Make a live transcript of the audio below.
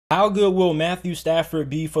How good will Matthew Stafford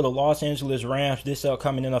be for the Los Angeles Rams this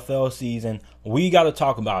upcoming NFL season? We got to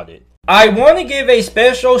talk about it. I want to give a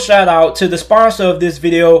special shout out to the sponsor of this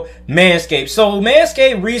video, Manscaped. So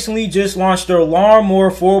Manscaped recently just launched their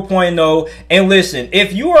Lawnmower 4.0. And listen,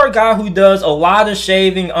 if you are a guy who does a lot of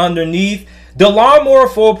shaving underneath, the Lawnmower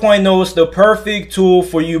 4.0 is the perfect tool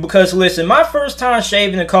for you because, listen, my first time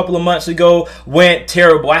shaving a couple of months ago went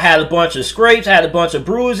terrible. I had a bunch of scrapes, I had a bunch of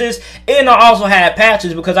bruises, and I also had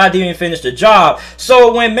patches because I didn't finish the job.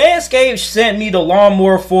 So when Manscaped sent me the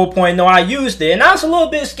Lawnmower 4.0, I used it, and I was a little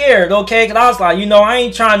bit scared, okay? Because I was like, I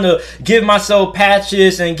ain't trying to give myself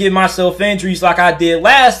patches and give myself injuries like I did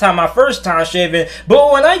last time, my first time shaving.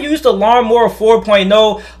 But when I used the Lawnmower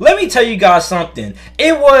 4.0, let me tell you guys something.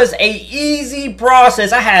 It was a easy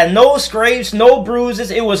process. I had no scrapes, no bruises.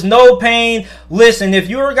 It was no pain. Listen, if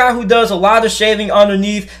you're a guy who does a lot of shaving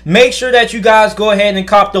underneath, make sure that you guys go ahead and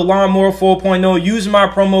cop the Lawnmower 4.0 using my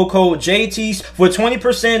promo code JT for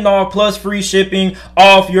 20% off plus free shipping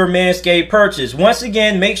off your Manscaped purchase. Once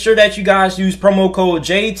again, make sure that you guys use promo code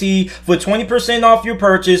JT for 20% off your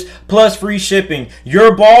purchase plus free shipping.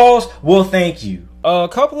 Your balls will thank you. A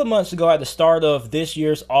couple of months ago at the start of this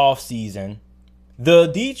year's offseason, the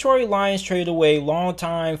Detroit Lions traded away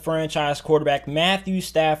longtime franchise quarterback Matthew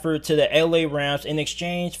Stafford to the LA Rams in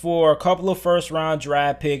exchange for a couple of first-round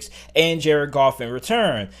draft picks and Jared Goff in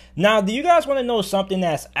return. Now, do you guys want to know something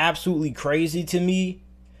that's absolutely crazy to me?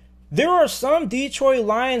 There are some Detroit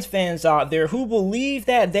Lions fans out there who believe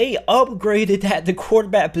that they upgraded at the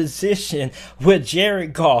quarterback position with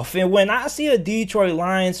Jared Goff. And when I see a Detroit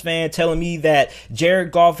Lions fan telling me that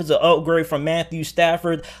Jared Goff is an upgrade from Matthew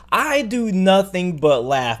Stafford, I do nothing but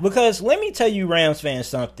laugh. Because let me tell you, Rams fans,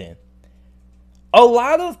 something. A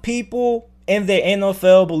lot of people in the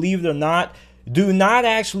NFL, believe it or not, do not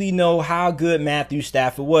actually know how good Matthew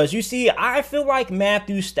Stafford was. You see, I feel like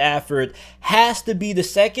Matthew Stafford has to be the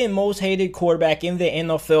second most hated quarterback in the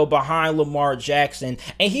NFL behind Lamar Jackson,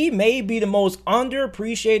 and he may be the most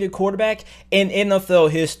underappreciated quarterback in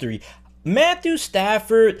NFL history. Matthew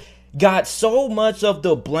Stafford got so much of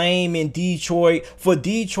the blame in Detroit for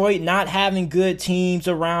Detroit not having good teams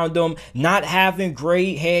around them, not having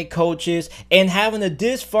great head coaches, and having a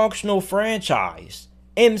dysfunctional franchise.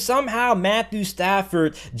 And somehow Matthew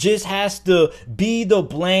Stafford just has to be the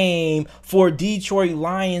blame for Detroit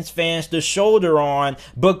Lions fans to shoulder on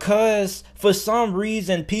because for some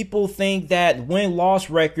reason people think that win-loss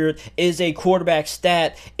record is a quarterback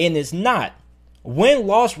stat, and it's not.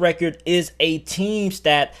 Win-loss record is a team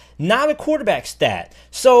stat, not a quarterback stat.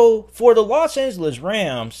 So for the Los Angeles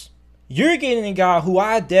Rams, you're getting a guy who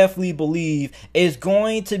I definitely believe is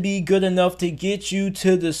going to be good enough to get you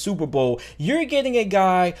to the Super Bowl. You're getting a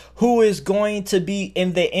guy who is going to be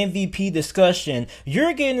in the MVP discussion.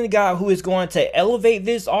 You're getting a guy who is going to elevate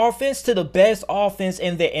this offense to the best offense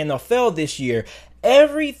in the NFL this year.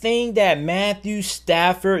 Everything that Matthew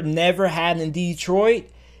Stafford never had in Detroit,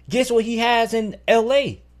 guess what he has in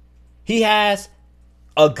LA? He has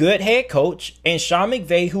a good head coach and Sean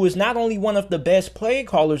McVay, who is not only one of the best play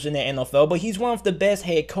callers in the NFL, but he's one of the best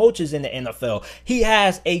head coaches in the NFL. He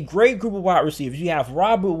has a great group of wide receivers. You have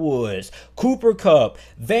Robert Woods, Cooper Kupp,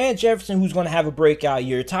 Van Jefferson, who's going to have a breakout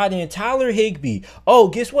year, tight end Tyler Higbee. Oh,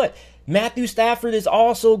 guess what? Matthew Stafford is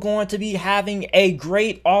also going to be having a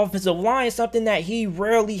great offensive line, something that he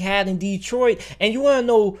rarely had in Detroit. And you want to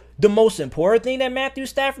know the most important thing that Matthew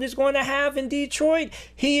Stafford is going to have in Detroit?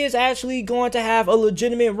 He is actually going to have a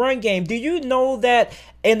legitimate run game. Do you know that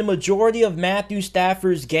in the majority of Matthew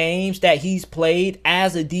Stafford's games that he's played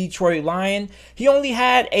as a Detroit Lion, he only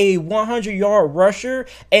had a 100-yard rusher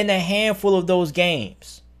in a handful of those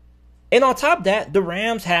games? And on top of that, the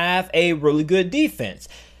Rams have a really good defense.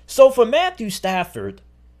 So for Matthew Stafford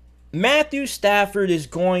is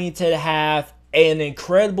going to have an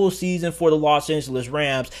incredible season for the Los Angeles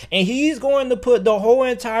Rams, and he's going to put the whole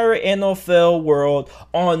entire NFL world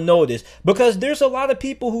on notice because there's a lot of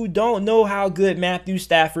people who don't know how good Matthew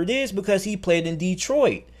Stafford is because he played in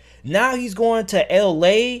Detroit. Now he's going to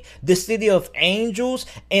LA, the city of angels,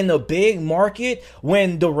 in a big market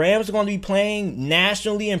when the Rams are going to be playing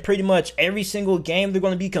nationally in pretty much every single game they're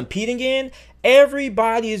going to be competing in.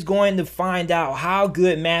 Everybody is going to find out how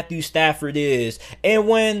good Matthew Stafford is. And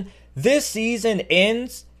when this season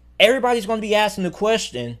ends, everybody's going to be asking the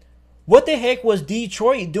question, what the heck was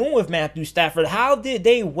Detroit doing with Matthew Stafford? How did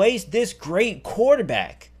they waste this great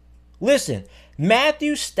quarterback? Listen,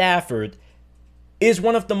 Matthew Stafford is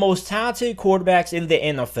one of the most talented quarterbacks in the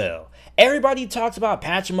NFL. Everybody talks about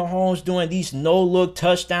Patrick Mahomes doing these no-look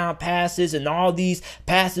touchdown passes and all these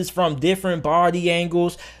passes from different body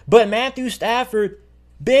angles. But Matthew Stafford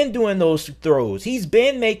been doing those throws. He's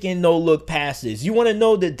been making no-look passes. You want to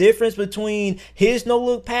know the difference between his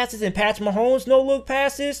no-look passes and Patrick Mahomes' no-look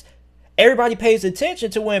passes? Everybody pays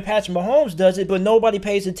attention to when Patrick Mahomes does it, but nobody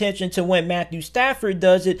pays attention to when Matthew Stafford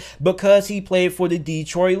does it because he played for the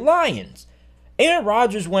Detroit Lions. Aaron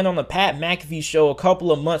Rodgers went on the Pat McAfee show a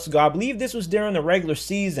couple of months ago. I believe this was during the regular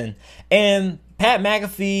season. And Pat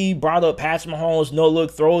McAfee brought up Patrick Mahomes'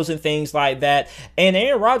 no-look throws and things like that. And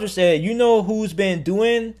Aaron Rodgers said, you know who's been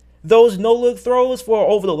doing those no-look throws for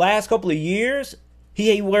over the last couple of years?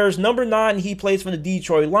 He wears number 9. He plays for the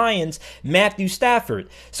Detroit Lions, Matthew Stafford.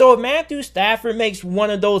 So if Matthew Stafford makes one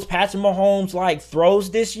of those Patrick Mahomes-like throws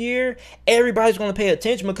this year, everybody's going to pay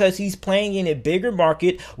attention because he's playing in a bigger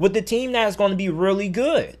market with the team that's going to be really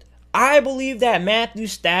good. I believe that Matthew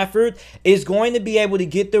Stafford is going to be able to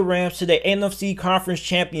get the Rams to the NFC Conference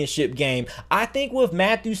Championship game. I think with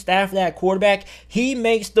Matthew Stafford at quarterback, he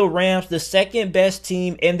makes the Rams the second best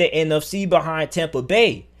team in the NFC behind Tampa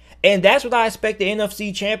Bay. And that's what I expect the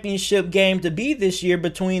NFC Championship game to be this year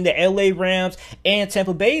between the LA Rams and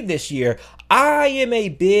Tampa Bay this year. I am a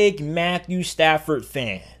big Matthew Stafford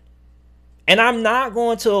fan. And I'm not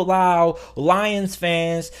going to allow Lions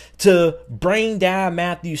fans to bring down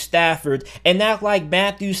Matthew Stafford and act like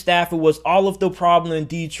Matthew Stafford was all of the problem in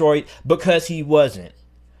Detroit, because he wasn't.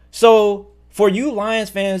 So for you Lions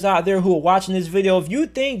fans out there who are watching this video, if you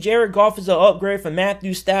think Jared Goff is an upgrade from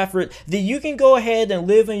Matthew Stafford, then you can go ahead and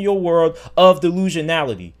live in your world of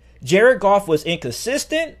delusionality. Jared Goff was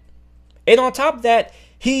inconsistent, and on top of that,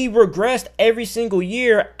 he regressed every single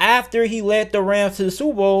year after he led the Rams to the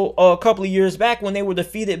Super Bowl a couple of years back when they were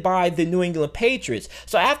defeated by the New England Patriots.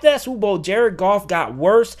 So after that Super Bowl, Jared Goff got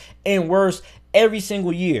worse and worse every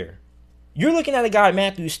single year. You're looking at a guy,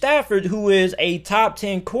 Matthew Stafford, who is a top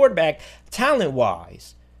 10 quarterback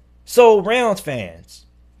talent-wise. So, Rams fans,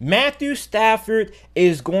 Matthew Stafford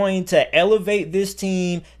is going to elevate this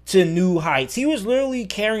team to new heights. He was literally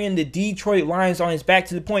carrying the Detroit Lions on his back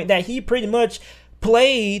to the point that he pretty much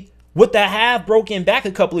played with a half-broken back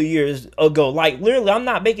a couple of years ago. Like, literally, I'm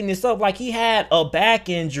not making this up. Like, he had a back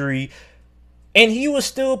injury, and he was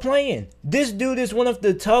still playing. This dude is one of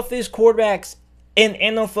the toughest quarterbacks in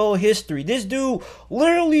NFL history. This dude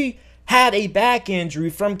literally had a back injury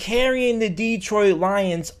from carrying the Detroit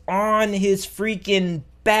Lions on his freaking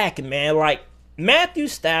back, man. Like, Matthew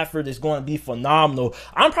Stafford is going to be phenomenal.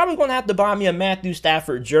 I'm probably going to have to buy me a Matthew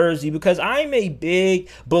Stafford jersey because I'm a big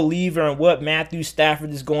believer in what Matthew Stafford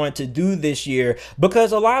is going to do this year,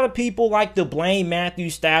 because a lot of people like to blame Matthew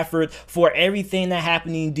Stafford for everything that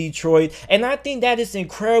happened in Detroit, and I think that is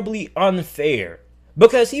incredibly unfair.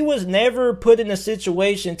 Because he was never put in a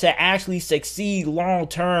situation to actually succeed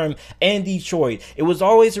long-term in Detroit. It was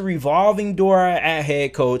always a revolving door at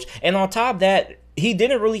head coach. And on top of that, he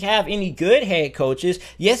didn't really have any good head coaches.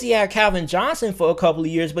 Yes, he had Calvin Johnson for a couple of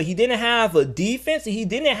years, but he didn't have a defense. And he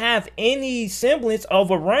didn't have any semblance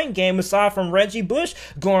of a run game aside from Reggie Bush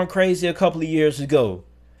going crazy a couple of years ago.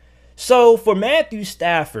 So for Matthew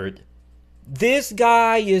Stafford, this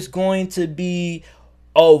guy is going to be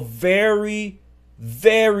a very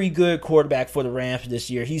good quarterback for the Rams this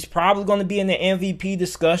year. He's probably going to be in the MVP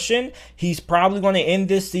discussion. He's probably going to end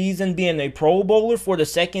this season being a Pro Bowler for the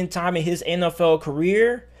second time in his NFL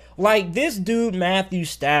career. Like, this dude, Matthew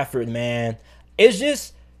Stafford, man, it's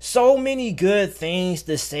just so many good things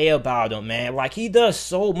to say about him, man. Like, he does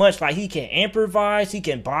so much. Like, he can improvise. He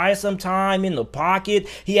can buy some time in the pocket.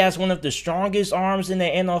 He has one of the strongest arms in the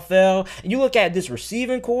NFL. And you look at this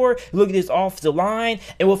receiving core, you look at this offensive line,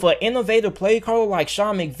 and with an innovative play caller like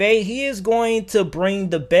Sean McVay, he is going to bring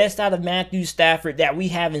the best out of Matthew Stafford that we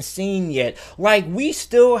haven't seen yet. Like, we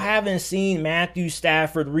still haven't seen Matthew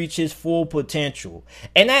Stafford reach his full potential.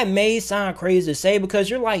 And that may sound crazy to say, because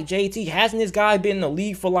you're like, JT, hasn't this guy been in the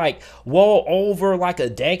league for like well over like a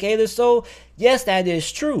decade or so? Yes, that is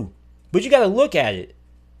true, but you got to look at it.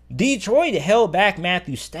 Detroit held back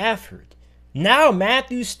Matthew Stafford. Now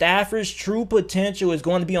Matthew Stafford's true potential is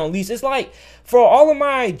going to be unleashed. It's like, for all of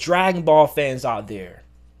my Dragon Ball fans out there,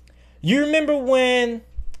 you remember when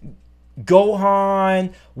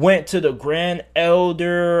Gohan went to the Grand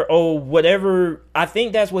Elder or whatever, I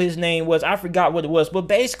think that's what his name was, I forgot what it was, but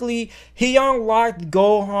basically he unlocked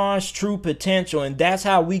Gohan's true potential, and that's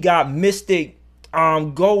how we got Mystic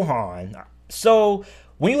Gohan. So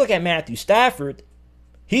when you look at Matthew Stafford,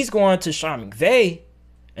 he's going to Sean McVay,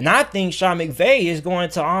 and I think Sean McVay is going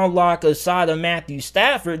to unlock a side of Matthew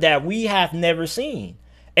Stafford that we have never seen.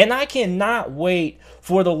 And I cannot wait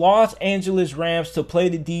for the Los Angeles Rams to play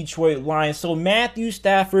the Detroit Lions so Matthew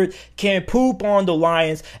Stafford can poop on the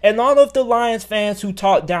Lions and all of the Lions fans who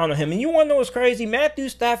talk down on him. And you want to know what's crazy? Matthew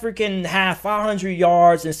Stafford can have 500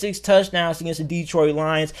 yards and 6 touchdowns against the Detroit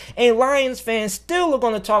Lions, and Lions fans still are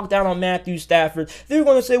going to talk down on Matthew Stafford. They're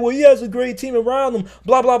going to say, well, he has a great team around him,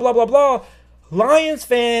 blah, blah, blah, blah, blah. Lions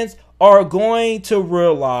fans are going to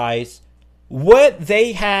realize what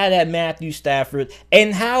they had at Matthew Stafford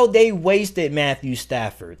and how they wasted Matthew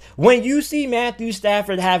Stafford. When you see Matthew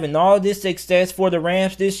Stafford having all this success for the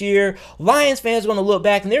Rams this year, Lions fans are going to look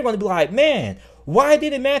back and they're going to be like, man, why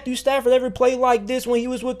didn't Matthew Stafford ever play like this when he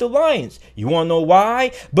was with the Lions? You want to know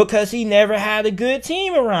why? Because he never had a good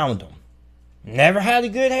team around him. Never had a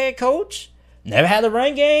good head coach. Never had a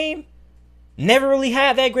run game. Never really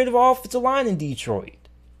had that great of an offensive line in Detroit.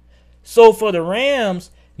 So for the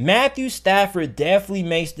Rams, Matthew Stafford definitely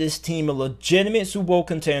makes this team a legitimate Super Bowl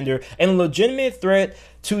contender and a legitimate threat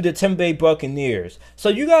to the Tampa Bay Buccaneers. So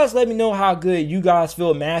you guys let me know how good you guys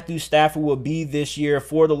feel Matthew Stafford will be this year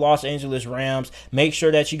for the Los Angeles Rams. Make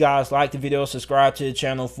sure that you guys like the video, subscribe to the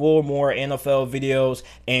channel for more NFL videos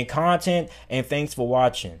and content, and thanks for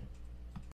watching.